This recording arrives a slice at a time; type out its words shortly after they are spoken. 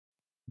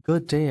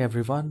Good day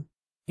everyone.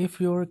 If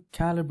your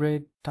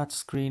Calibrate Touch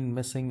Screen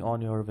missing on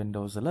your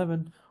Windows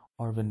 11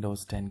 or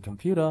Windows 10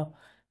 computer,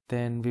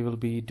 then we will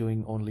be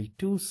doing only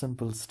two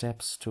simple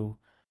steps to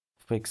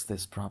fix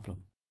this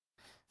problem.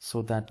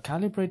 So that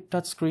Calibrate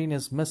Touch Screen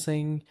is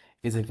missing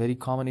is a very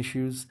common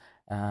issue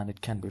and it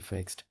can be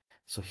fixed.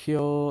 So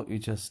here you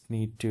just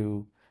need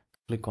to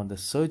click on the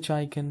search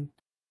icon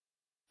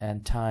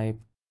and type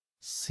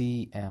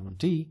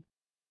CMD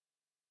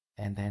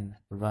and then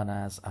run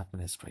as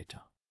administrator.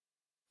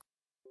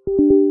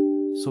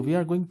 So we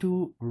are going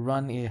to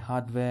run a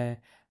hardware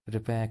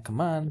repair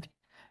command,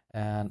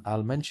 and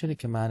I'll mention a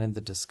command in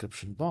the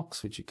description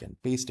box, which you can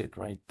paste it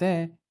right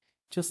there,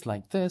 just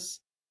like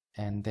this,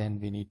 and then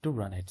we need to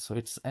run it. So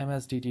it's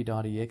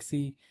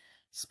msdt.exe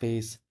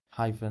space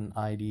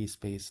 -id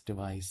space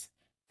device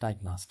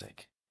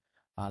diagnostic.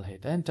 I'll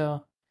hit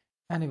enter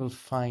and you will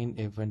find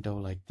a window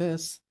like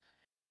this: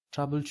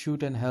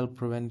 troubleshoot and help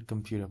prevent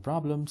computer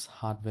problems,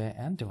 hardware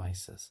and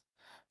devices.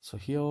 So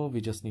here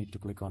we just need to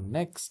click on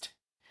next,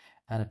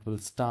 and it will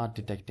start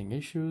detecting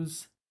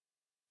issues,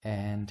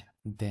 and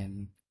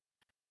then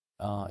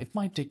it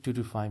might take 2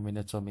 to 5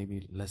 minutes or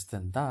maybe less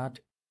than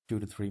that, 2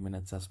 to 3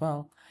 minutes as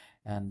well.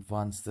 And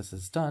once this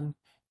is done,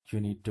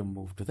 you need to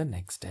move to the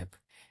next step,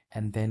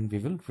 and then we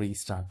will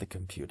restart the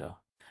computer.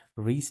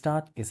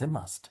 Restart is a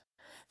must.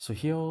 So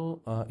here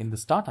in the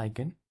start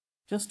icon,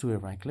 just do a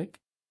right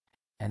click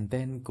and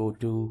then go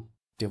to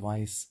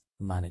device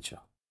manager.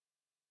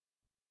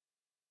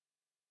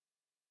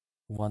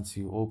 Once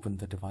you open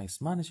the device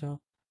manager,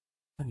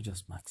 let me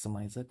just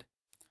maximize it.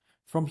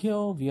 From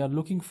here, we are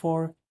looking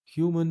for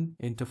human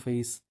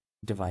interface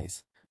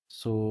device.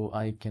 So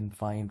I can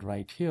find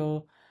right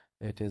here,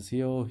 it is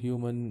here,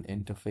 human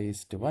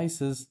interface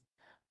devices.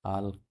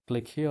 I'll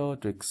click here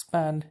to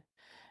expand.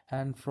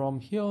 And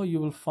from here, you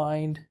will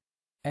find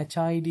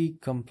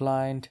HID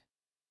compliant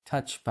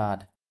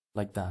touchpad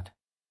like that.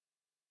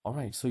 All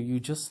right, so you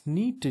just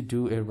need to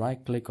do a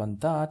right click on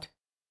that,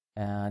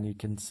 and you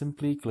can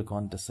simply click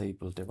on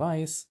disable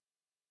device.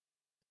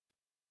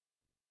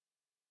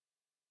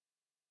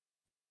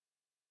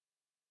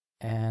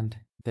 And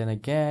then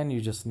again,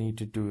 you just need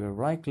to do a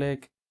right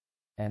click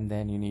and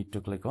then you need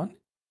to click on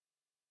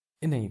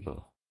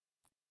enable.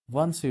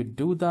 Once you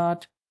do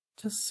that,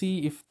 just see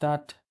if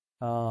that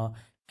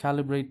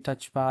Calibrate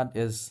touchpad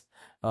is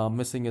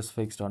missing is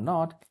fixed or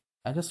not,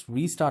 and just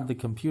restart the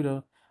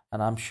computer,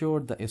 and I'm sure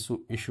the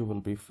issue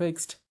will be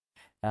fixed.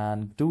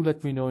 And do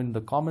let me know in the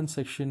comment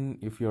section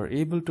if you're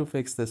able to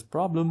fix this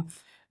problem,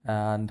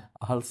 and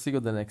I'll see you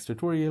in the next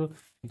tutorial.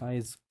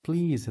 Guys,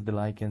 please hit the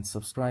like and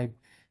subscribe,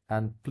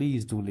 and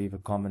please do leave a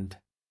comment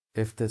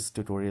if this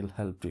tutorial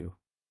helped you.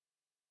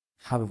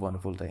 Have a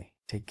wonderful day.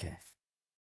 Take care.